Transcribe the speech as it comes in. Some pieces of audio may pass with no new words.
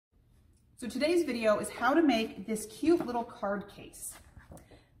So today's video is how to make this cute little card case.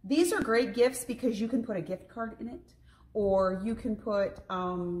 These are great gifts because you can put a gift card in it, or you can put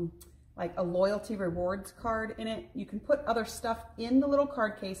like a loyalty rewards card in it. You can put other stuff in the little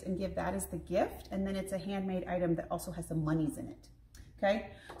card case and give that as the gift, and then it's a handmade item that also has some monies in it. Okay,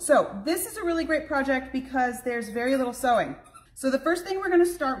 so this is a really great project because there's very little sewing. So the first thing we're going to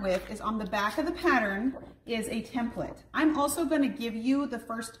start with is on the back of the pattern is a template. I'm also going to give you the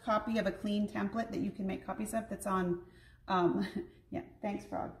first copy of a clean template that you can make copies of that's on, yeah, thanks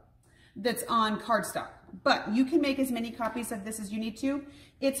Frog, that's on cardstock. But you can make as many copies of this as you need to.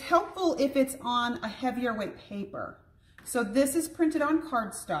 It's helpful if it's on a heavier weight paper. So this is printed on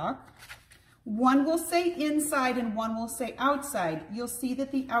cardstock. One will say inside and one will say outside. You'll see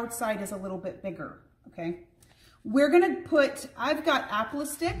that the outside is a little bit bigger, okay? We're gonna put, I've got apple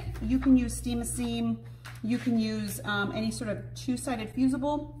stick. You can use steam a seam. You can use any sort of two-sided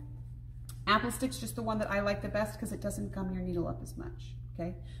fusible. Apple stick's just the one that I like the best because it doesn't gum your needle up as much,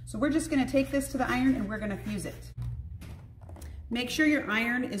 okay? So we're just gonna take this to the iron and we're gonna fuse it. Make sure your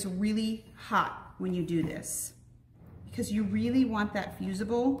iron is really hot when you do this because you really want that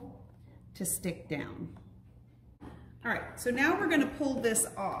fusible to stick down. All right, so now we're gonna pull this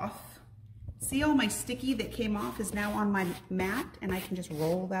off. See, all my sticky that came off is now on my mat, and I can just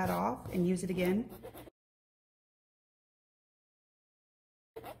roll that off and use it again.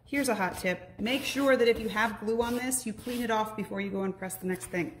 Here's a hot tip. Make sure that if you have glue on this, you clean it off before you go and press the next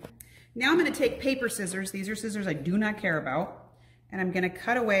thing. Now I'm going to take paper scissors. These are scissors I do not care about, and I'm going to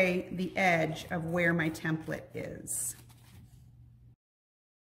cut away the edge of where my template is.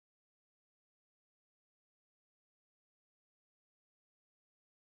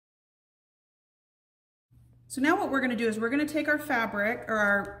 So now what we're going to do is we're going to take our fabric or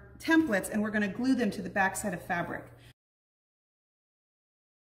our templates and we're going to glue them to the back side of fabric.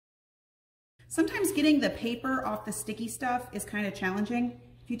 Sometimes getting the paper off the sticky stuff is kind of challenging.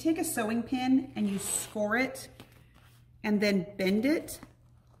 If you take a sewing pin and you score it and then bend it,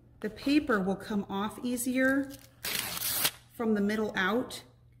 the paper will come off easier from the middle out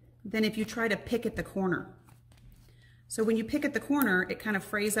than if you try to pick at the corner. So when you pick at the corner, it kind of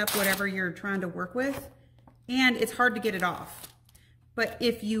frays up whatever you're trying to work with. And it's hard to get it off. But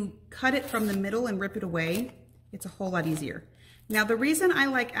if you cut it from the middle and rip it away, it's a whole lot easier. Now the reason I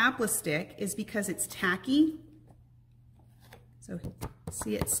like apple stick is because it's tacky. So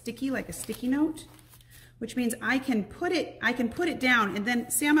see, it's sticky like a sticky note, which means I can put it down and then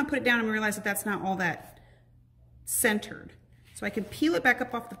see, I'm gonna put it down and realize that that's not all that centered. So I can peel it back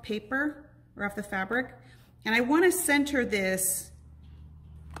up off the paper or off the fabric. And I wanna center this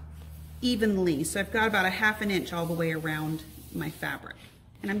evenly. So I've got about 1/2 inch all the way around my fabric.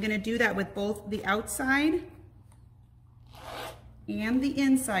 And I'm going to do that with both the outside and the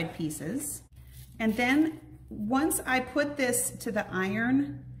inside pieces. And then once I put this to the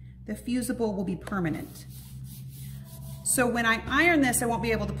iron, the fusible will be permanent. So when I iron this, I won't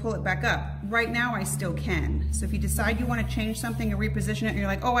be able to pull it back up. Right now I still can. So if you decide you want to change something and reposition it and you're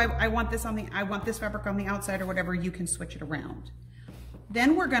like, oh, I want this fabric on the outside or whatever, you can switch it around.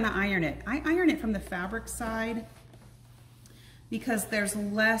 Then we're going to iron it. I iron it from the fabric side because there's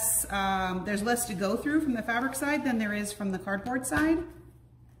less to go through from the fabric side than there is from the cardboard side.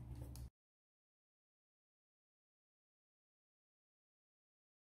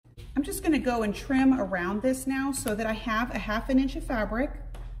 I'm just going to go and trim around this now so that I have 1/2 inch of fabric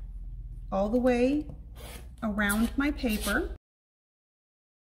all the way around my paper.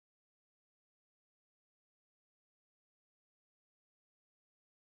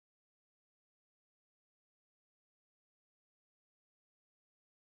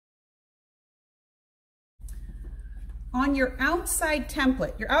 On your outside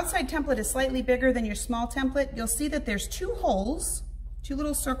template is slightly bigger than your small template. You'll see that there's 2 holes, 2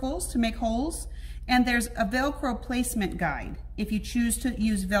 little circles to make holes, and there's a Velcro placement guide if you choose to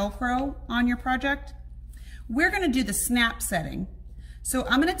use Velcro on your project. We're going to do the snap setting. So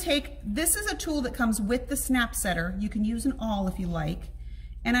I'm going to take, this is a tool that comes with the snap setter. You can use an awl if you like.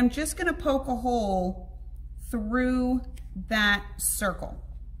 And I'm just going to poke a hole through that circle.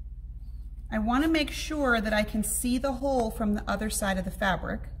 I want to make sure that I can see the hole from the other side of the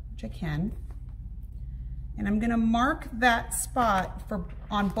fabric, which I can. And I'm going to mark that spot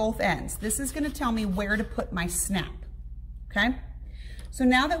on both ends. This is going to tell me where to put my snap, okay? So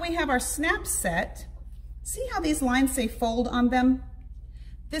now that we have our snap set, see how these lines say fold on them?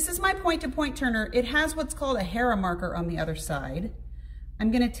 This is my point-to-point turner. It has what's called a Hera marker on the other side.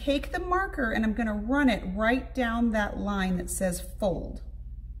 I'm going to take the marker and I'm going to run it right down that line that says fold.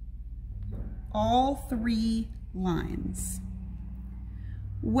 All 3 lines.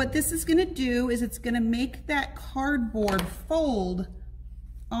 What this is gonna do is it's gonna make that cardboard fold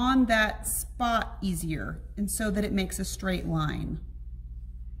on that spot easier, and so that it makes a straight line.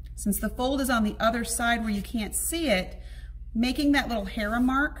 Since the fold is on the other side where you can't see it, making that little hair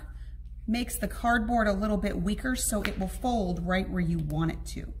mark makes the cardboard a little bit weaker, so it will fold right where you want it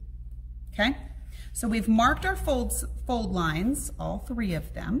to, okay? So we've marked our fold lines, all 3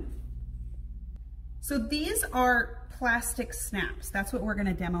 of them. So these are plastic snaps. That's what we're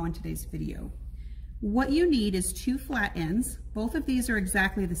gonna demo in today's video. What you need is 2 flat ends. Both of these are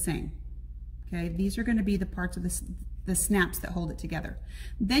exactly the same, okay? These are gonna be the parts of the snaps that hold it together.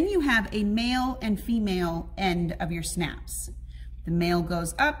 Then you have a male and female end of your snaps. The male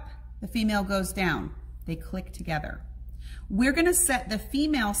goes up, the female goes down. They click together. We're gonna set the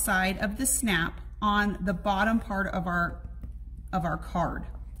female side of the snap on the bottom part of our card,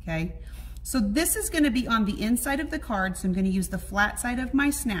 okay? So this is gonna be on the inside of the card, so I'm gonna use the flat side of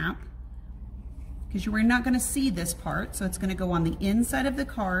my snap, because we're not gonna see this part, so it's gonna go on the inside of the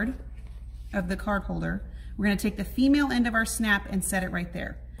card holder. We're gonna take the female end of our snap and set it right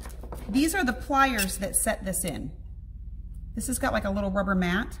there. These are the pliers that set this in. This has got like a little rubber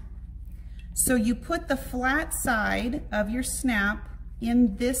mat. So you put the flat side of your snap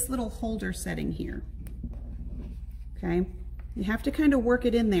in this little holder setting here, okay? You have to kind of work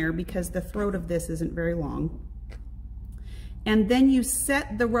it in there because the throat of this isn't very long. And then you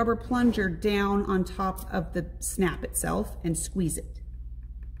set the rubber plunger down on top of the snap itself and squeeze it.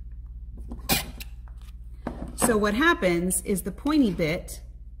 So what happens is the pointy bit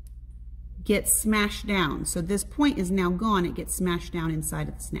gets smashed down. So this point is now gone, it gets smashed down inside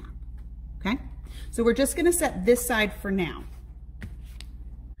of the snap. Okay, so we're just gonna set this side for now.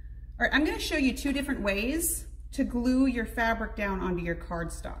 All right, I'm gonna show you 2 different ways to glue your fabric down onto your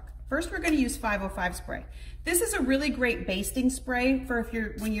cardstock. First, we're gonna use 505 spray. This is a really great basting spray for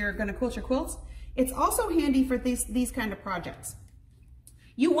when you're gonna quilt your quilts. It's also handy for these kind of projects.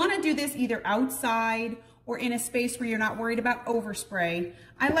 You wanna do this either outside or in a space where you're not worried about overspray.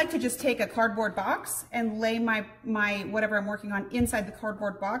 I like to just take a cardboard box and lay my whatever I'm working on inside the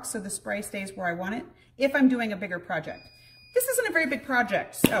cardboard box so the spray stays where I want it if I'm doing a bigger project. This isn't a very big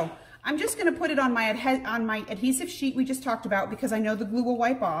project, so I'm just gonna put it on my adhesive sheet we just talked about because I know the glue will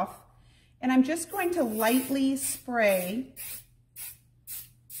wipe off, and I'm just going to lightly spray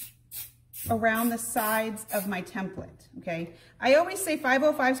around the sides of my template, okay? I always say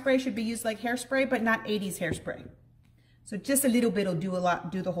 505 spray should be used like hairspray, but not 80s hairspray. So just a little bit will do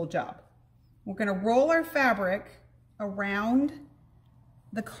the whole job. We're gonna roll our fabric around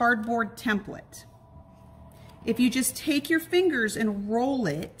the cardboard template. If you just take your fingers and roll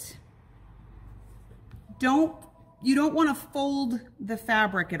it, you don't wanna fold the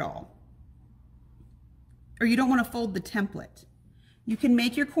fabric at all. Or you don't wanna fold the template. You can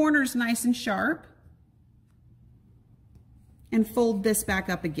make your corners nice and sharp and fold this back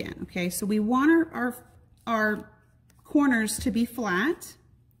up again, okay? So we want our corners to be flat.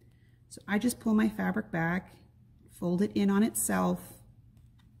 So I just pull my fabric back, fold it in on itself,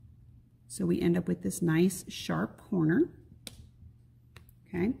 so we end up with this nice sharp corner,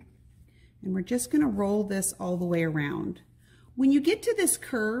 okay? And we're just gonna roll this all the way around. When you get to this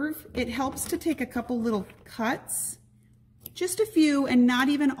curve, it helps to take a couple little cuts, just a few, and not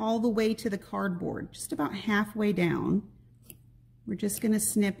even all the way to the cardboard, just about halfway down. We're just gonna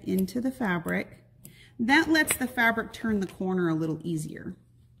snip into the fabric. That lets the fabric turn the corner a little easier.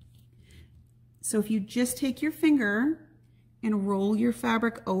 So if you just take your finger and roll your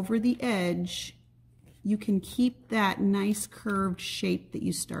fabric over the edge, you can keep that nice curved shape that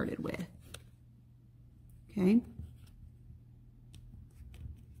you started with, okay?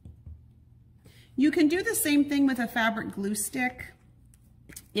 You can do the same thing with a fabric glue stick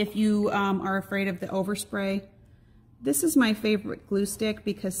if you are afraid of the overspray. This is my favorite glue stick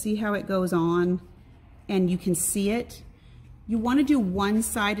because see how it goes on and you can see it? You want to do one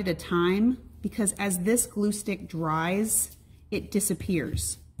side at a time because as this glue stick dries, it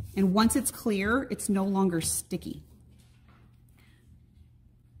disappears. And once it's clear, it's no longer sticky.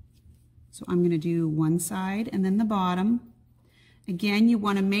 So I'm going to do one side and then the bottom. Again, you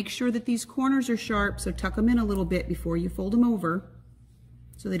want to make sure that these corners are sharp, so tuck them in a little bit before you fold them over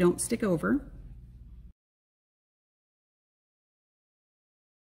so they don't stick over.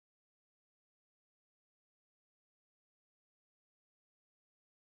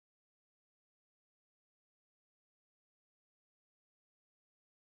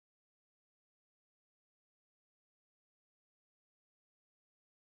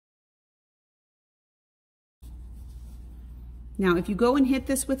 Now, if you go and hit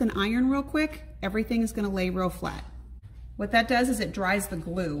this with an iron real quick, everything is going to lay real flat. What that does is it dries the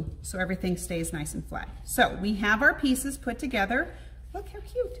glue so everything stays nice and flat. So we have our pieces put together. Look how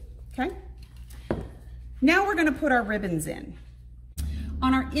cute, okay? Now we're gonna put our ribbons in.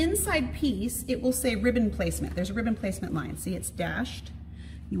 On our inside piece, it will say ribbon placement. There's a ribbon placement line. See, it's dashed.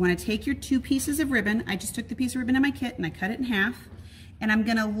 You wanna take your 2 pieces of ribbon. I just took the piece of ribbon in my kit and I cut it in half. And I'm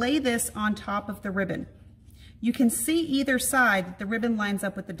gonna lay this on top of the ribbon. You can see either side that the ribbon lines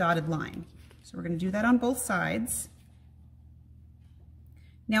up with the dotted line. So we're gonna do that on both sides.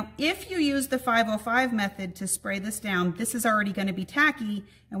 Now, if you use the 505 method to spray this down, this is already gonna be tacky,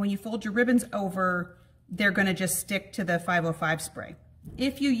 and when you fold your ribbons over, they're gonna just stick to the 505 spray.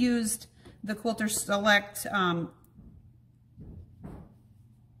 If you used the Quilter Select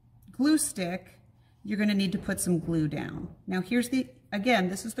glue stick, you're gonna need to put some glue down. Now again,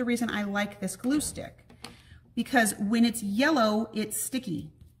 this is the reason I like this glue stick, because when it's yellow, it's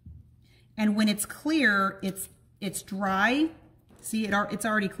sticky. And when it's clear, it's dry. See, it's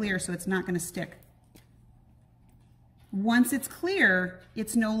already clear, so it's not gonna stick. Once it's clear,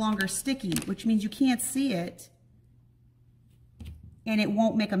 it's no longer sticky, which means you can't see it and it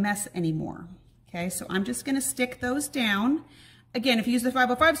won't make a mess anymore. Okay, so I'm just gonna stick those down. Again, if you use the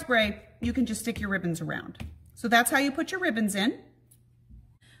 505 spray, you can just stick your ribbons around. So that's how you put your ribbons in.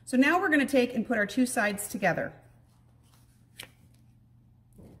 So now we're gonna take and put our 2 sides together.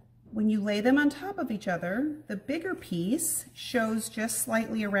 When you lay them on top of each other, the bigger piece shows just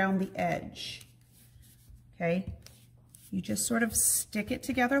slightly around the edge. Okay, you just sort of stick it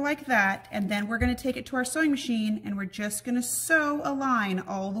together like that, and then we're gonna take it to our sewing machine and we're just gonna sew a line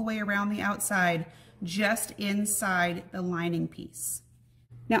all the way around the outside, just inside the lining piece.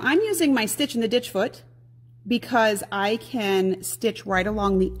 Now I'm using my stitch in the ditch foot because I can stitch right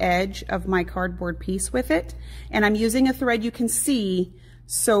along the edge of my cardboard piece with it, and I'm using a thread you can see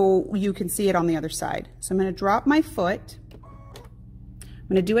so you can see it on the other side. So I'm going to drop my foot. I'm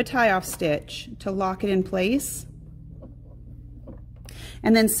going to do a tie-off stitch to lock it in place.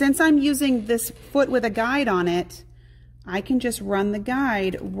 And then since I'm using this foot with a guide on it, I can just run the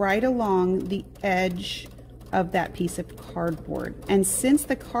guide right along the edge of that piece of cardboard. And since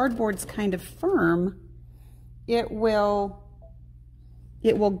the cardboard's kind of firm, it will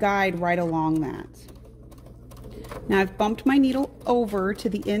guide right along that. Now I've bumped my needle over to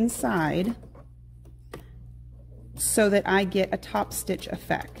the inside so that I get a top stitch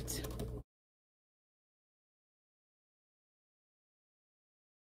effect.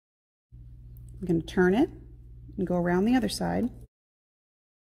 I'm going to turn it and go around the other side.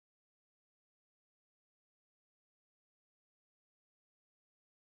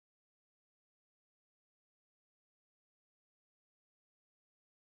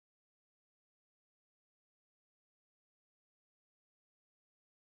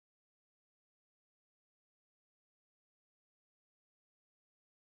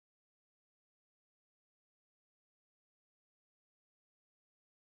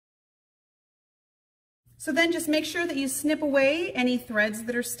 So then just make sure that you snip away any threads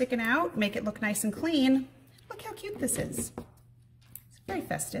that are sticking out, make it look nice and clean. Look how cute this is. It's very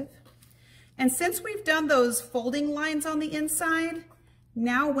festive. And since we've done those folding lines on the inside,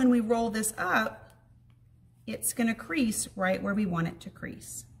 now when we roll this up, it's gonna crease right where we want it to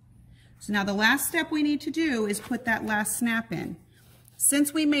crease. So now the last step we need to do is put that last snap in.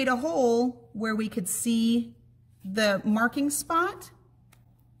 Since we made a hole where we could see the marking spot,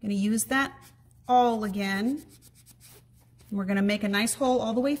 I'm gonna use that awl again. We're going to make a nice hole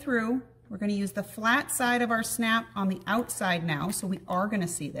all the way through. We're going to use the flat side of our snap on the outside now, so we are going to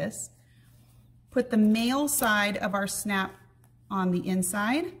see this. Put the male side of our snap on the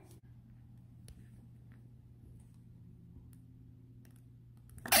inside.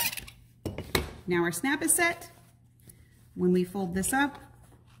 Now our snap is set. When we fold this up,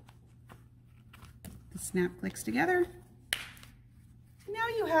 the snap clicks together. Now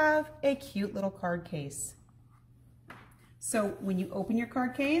you have a cute little card case. So when you open your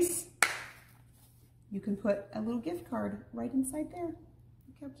card case, you can put a little gift card right inside there.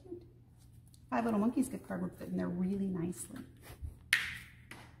 Look how cute. 5 Little Monkeys gift card would fit in there really nicely.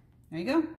 There you go.